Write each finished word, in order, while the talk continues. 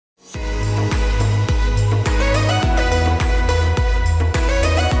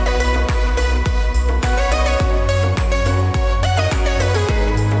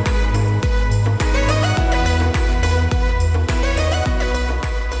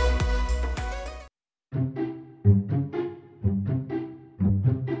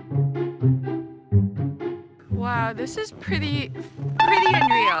Wow, this is pretty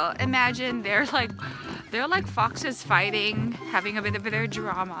unreal. Imagine they're like foxes fighting, having a bit of their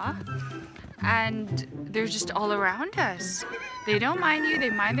drama, and they're just all around us. They don't mind you, they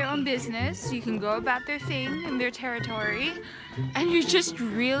mind their own business. You can go about their thing in their territory, and you're just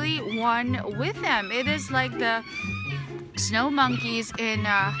really one with them. It is like the snow monkeys in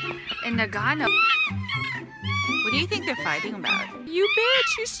Nagano. What do you think they're fighting about? You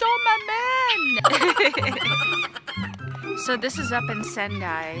bitch, you stole my man! So this is up in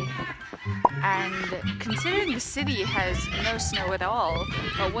Sendai, and considering the city has no snow at all,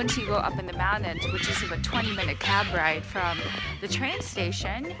 but once you go up in the mountains, which is about a 20-minute cab ride from the train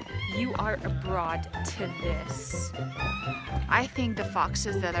station, you are abroad to this. I think the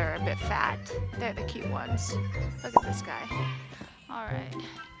foxes that are a bit fat, they're the cute ones. Look at this guy. Alright,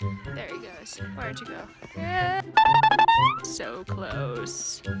 there he goes. Where'd you go? Yeah. So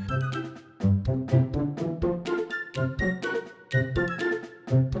close.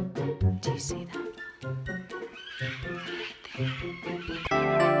 Do you see them? Right there.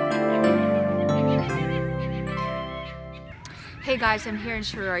 Hey guys, I'm here in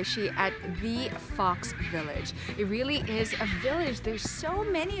Shiroishi at the Fox Village. It really is a village. There's so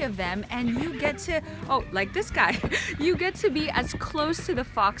many of them, and you get to, oh, like this guy, you get to be as close to the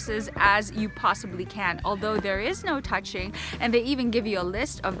foxes as you possibly can, although there is no touching, and they even give you a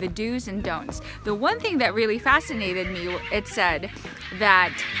list of the do's and don'ts. The one thing that really fascinated me, it said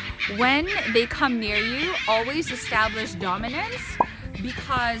that when they come near you, always establish dominance,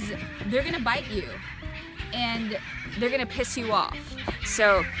 because they're gonna bite you and they're gonna piss you off.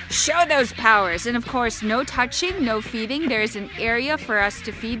 So show those powers. And of course, no touching, no feeding. There is an area for us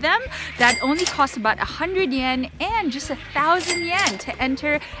to feed them that only costs about 100 yen and just 1,000 yen to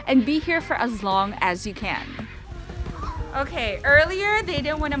enter and be here for as long as you can. Okay, earlier they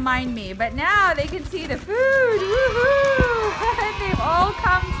didn't want to mind me, but now they can see the food. Woohoo! They've all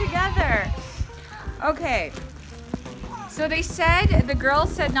come together. Okay. So they said, the girls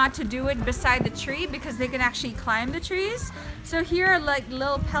said not to do it beside the tree because they can actually climb the trees. So here are like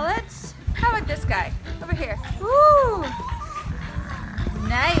little pellets. How about this guy? Over here. Woo!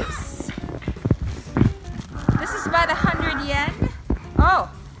 Nice. This is about 100 yen.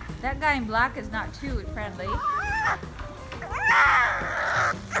 Oh, that guy in black is not too friendly.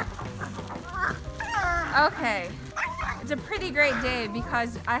 Okay. It's a pretty great day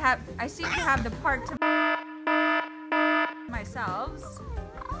because I seem to have the park to myself.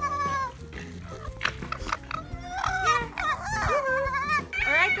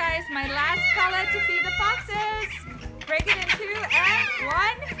 Alright guys, my last pellet to feed the foxes. Break it in two and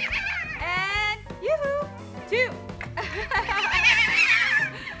one. And yoo-hoo! Two.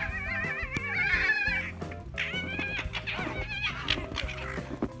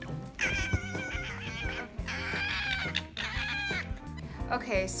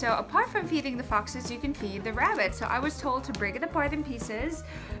 Okay, so apart from feeding the foxes, you can feed the rabbits. So I was told to break it apart in pieces.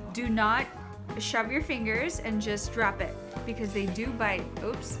 Do not shove your fingers and just drop it because they do bite.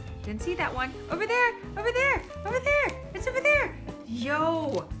 Oops, didn't see that one. Over there, over there, over there. It's over there.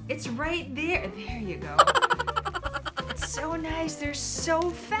 Yo, it's right there. There you go. It's so nice. They're so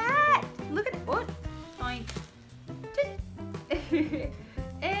fat. Look at it. Oh, oink.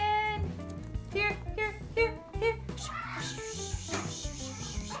 And here, here, here, here.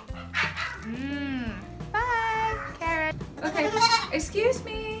 Bye, carrot. Okay, excuse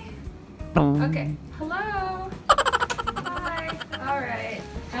me. Okay, hello. Hi. All right.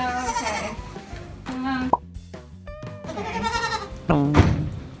 Okay. Okay.